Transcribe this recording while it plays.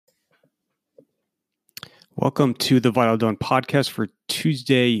Welcome to the Vital Dawn podcast for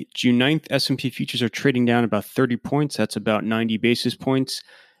Tuesday, June 9th. S&P futures are trading down about 30 points. That's about 90 basis points.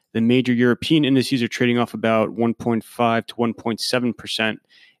 The major European indices are trading off about 1.5 to 1.7%.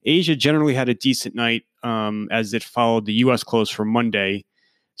 Asia generally had a decent night as it followed the U.S. close for Monday.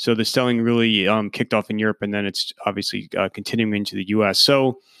 So the selling really kicked off in Europe, and then it's obviously continuing into the U.S.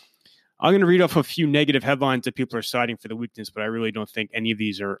 So I'm going to read off a few negative headlines that people are citing for the weakness, but I really don't think any of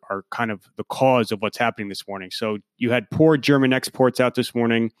these are kind of the cause of what's happening this morning. So you had poor German exports out this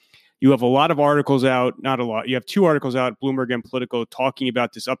morning. You have a lot of articles out, not a lot. You have two articles out, Bloomberg and Politico, talking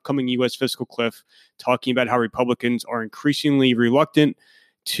about this upcoming U.S. fiscal cliff, talking about how Republicans are increasingly reluctant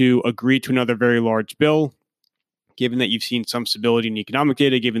to agree to another very large bill, given that you've seen some stability in economic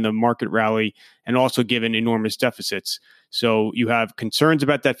data, given the market rally, and also given enormous deficits. So you have concerns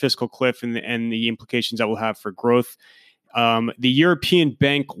about that fiscal cliff and the implications that will have for growth. The European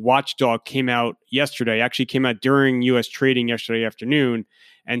Bank Watchdog came out yesterday, actually came out during U.S. trading yesterday afternoon,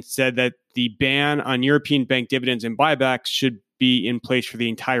 and said that the ban on European bank dividends and buybacks should be in place for the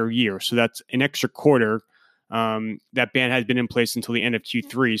entire year. So that's an extra quarter. That ban has been in place until the end of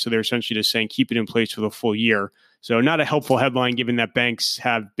Q3. So they're essentially just saying keep it in place for the full year. So not a helpful headline given that banks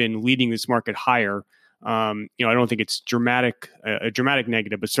have been leading this market higher. I don't think it's a dramatic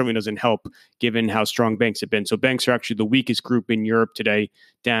negative, but certainly doesn't help given how strong banks have been. So banks are actually the weakest group in Europe today,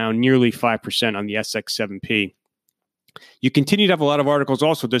 down nearly 5% on the SX7P. You continue to have a lot of articles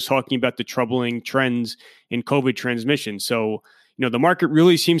also just talking about the troubling trends in COVID transmission. So, the market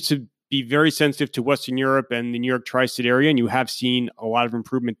really seems to be very sensitive to Western Europe and the New York tri-state area, and you have seen a lot of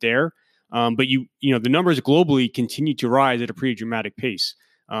improvement there. But the numbers globally continue to rise at a pretty dramatic pace.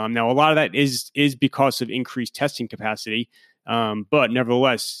 Now, a lot of that is because of increased testing capacity, but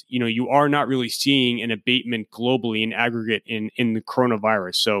nevertheless, you are not really seeing an abatement globally in aggregate in the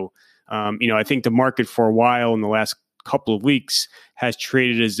coronavirus. So, I think the market for a while in the last couple of weeks has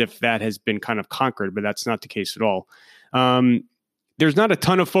traded as if that has been kind of conquered, but that's not the case at all. There's not a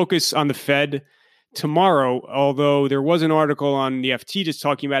ton of focus on the Fed tomorrow, although there was an article on the FT just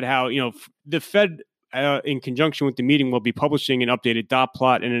talking about how, the Fed, in conjunction with the meeting, will be publishing an updated dot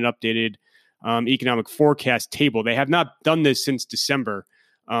plot and an updated economic forecast table. They have not done this since December.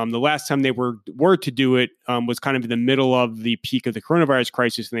 The last time they were to do it was kind of in the middle of the peak of the coronavirus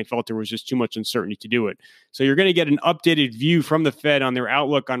crisis, and they felt there was just too much uncertainty to do it. So you're going to get an updated view from the Fed on their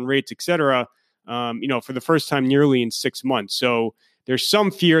outlook on rates, et cetera, for the first time nearly in 6 months. So there's some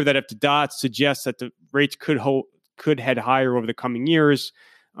fear that if the dots suggest that the rates could head higher over the coming years,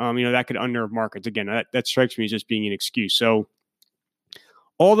 that could unnerve markets. Again, that strikes me as just being an excuse. So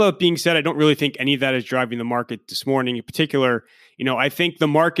all that being said, I don't really think any of that is driving the market this morning. In particular, I think the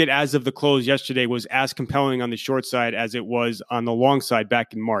market as of the close yesterday was as compelling on the short side as it was on the long side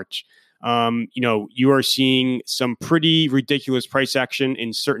back in March. You are seeing some pretty ridiculous price action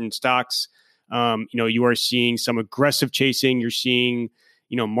in certain stocks. You are seeing some aggressive chasing. You're seeing,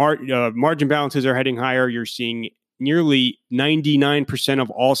 margin balances are heading higher. You're seeing nearly 99% of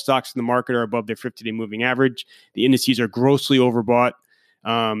all stocks in the market are above their 50-day moving average. The indices are grossly overbought.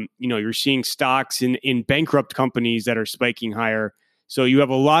 You're seeing stocks in bankrupt companies that are spiking higher. So you have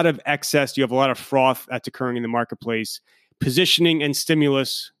a lot of excess. You have a lot of froth that's occurring in the marketplace. Positioning and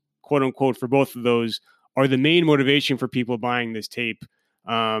stimulus, quote unquote, for both of those are the main motivation for people buying this tape.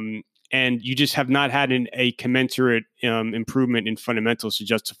 And you just have not had a commensurate improvement in fundamentals to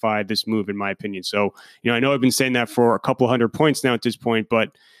justify this move, in my opinion. So, I know I've been saying that for a couple hundred points now at this point,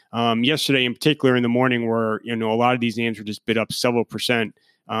 but yesterday in particular in the morning where, a lot of these names were just bid up several percent,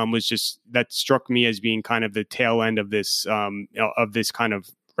 that struck me as being kind of the tail end of this kind of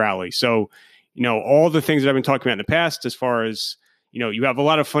rally. So, all the things that I've been talking about in the past, as far as, you have a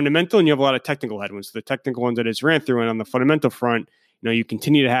lot of fundamental and you have a lot of technical headwinds. So the technical ones that I just ran through, and on the fundamental front, you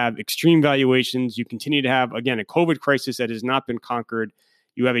continue to have extreme valuations. You continue to have, again, a COVID crisis that has not been conquered.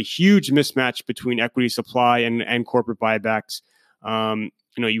 You have a huge mismatch between equity supply and corporate buybacks.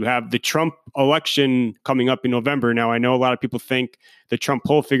 You have the Trump election coming up in November. Now, I know a lot of people think the Trump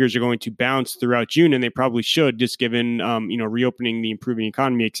poll figures are going to bounce throughout June, and they probably should, just given, reopening, the improving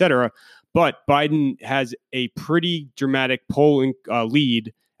economy, et cetera. But Biden has a pretty dramatic polling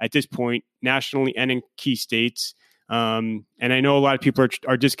lead at this point, nationally and in key states. And I know a lot of people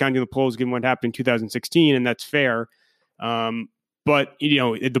are discounting the polls given what happened in 2016, and that's fair. But,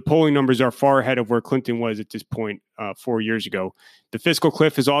 the polling numbers are far ahead of where Clinton was at this point 4 years ago. The fiscal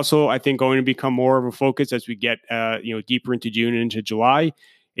cliff is also, I think, going to become more of a focus as we get, deeper into June and into July.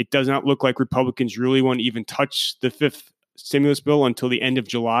 It does not look like Republicans really want to even touch the fifth stimulus bill until the end of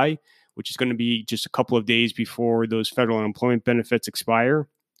July, which is going to be just a couple of days before those federal unemployment benefits expire.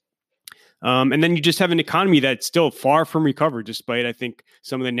 And then you just have an economy that's still far from recovered, despite, I think,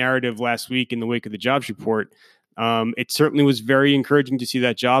 some of the narrative last week in the wake of the jobs report. It certainly was very encouraging to see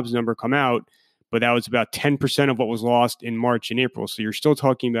that jobs number come out, but that was about 10% of what was lost in March and April. So you're still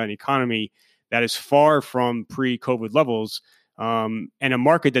talking about an economy that is far from pre-COVID levels, and a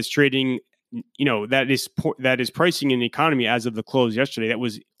market that's trading, that is pricing in the economy as of the close yesterday that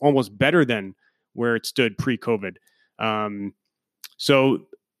was almost better than where it stood pre-COVID. So,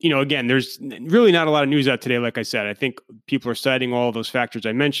 again, there's really not a lot of news out today. Like I said, I think people are citing all of those factors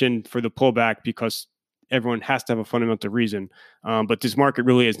I mentioned for the pullback because everyone has to have a fundamental reason. But this market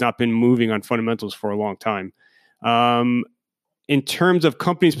really has not been moving on fundamentals for a long time. In terms of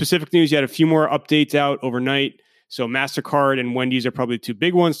company-specific news, you had a few more updates out overnight. So MasterCard and Wendy's are probably the two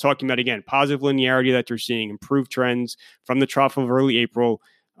big ones, talking about, again, positive linearity that they're seeing, improved trends from the trough of early April.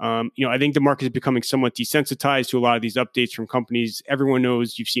 I think the market is becoming somewhat desensitized to a lot of these updates from companies. Everyone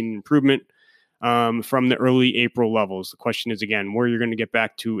knows you've seen an improvement from the early April levels. The question is, again, where you're going to get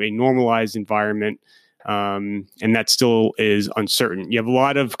back to a normalized environment, and that still is uncertain. You have a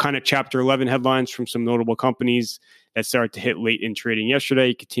lot of kind of Chapter 11 headlines from some notable companies that started to hit late in trading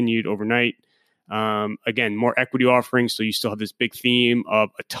yesterday, continued overnight. Again, more equity offerings, so you still have this big theme of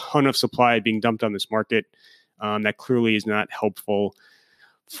a ton of supply being dumped on this market. That clearly is not helpful.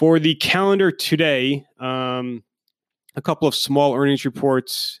 For the calendar today, a couple of small earnings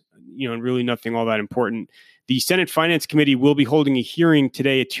reports, and really nothing all that important. The Senate Finance Committee will be holding a hearing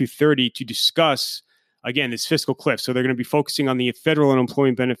today at 2:30 to discuss, again, this fiscal cliff. So they're going to be focusing on the federal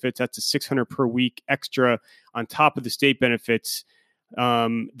unemployment benefits. That's a $600 per week extra on top of the state benefits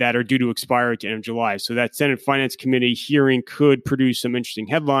that are due to expire at the end of July. So that Senate Finance Committee hearing could produce some interesting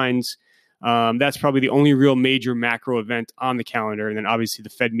headlines. That's probably the only real major macro event on the calendar. And then obviously the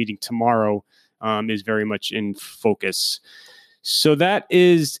Fed meeting tomorrow is very much in focus. So that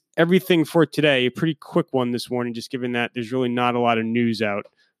is everything for today. A pretty quick one this morning, just given that there's really not a lot of news out.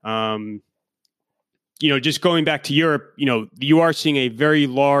 Just going back to Europe, you are seeing a very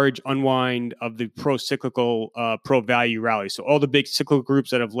large unwind of the pro-cyclical, pro-value rally. So all the big cyclical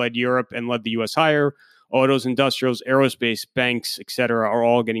groups that have led Europe and led the U.S. higher, autos, industrials, aerospace, banks, et cetera, are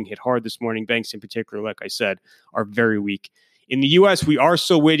all getting hit hard this morning. Banks in particular, like I said, are very weak. In the U.S., we are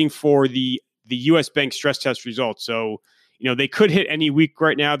still waiting for the U.S. bank stress test results. So, they could hit any week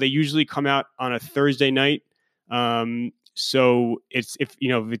right now. They usually come out on a Thursday night. So if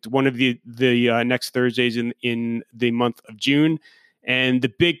it's one of the next Thursdays in the month of June. And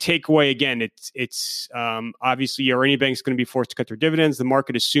the big takeaway, again, it's obviously, are any banks going to be forced to cut their dividends? The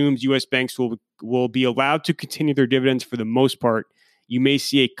market assumes U.S. banks will be allowed to continue their dividends for the most part. You may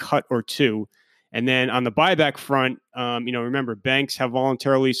see a cut or two. And then on the buyback front, remember, banks have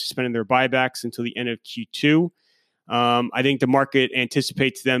voluntarily suspended their buybacks until the end of Q2. I think the market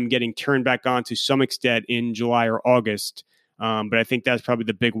anticipates them getting turned back on to some extent in July or August. But I think that's probably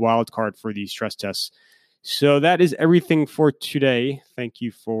the big wild card for these stress tests. So that is everything for today. Thank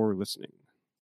you for listening.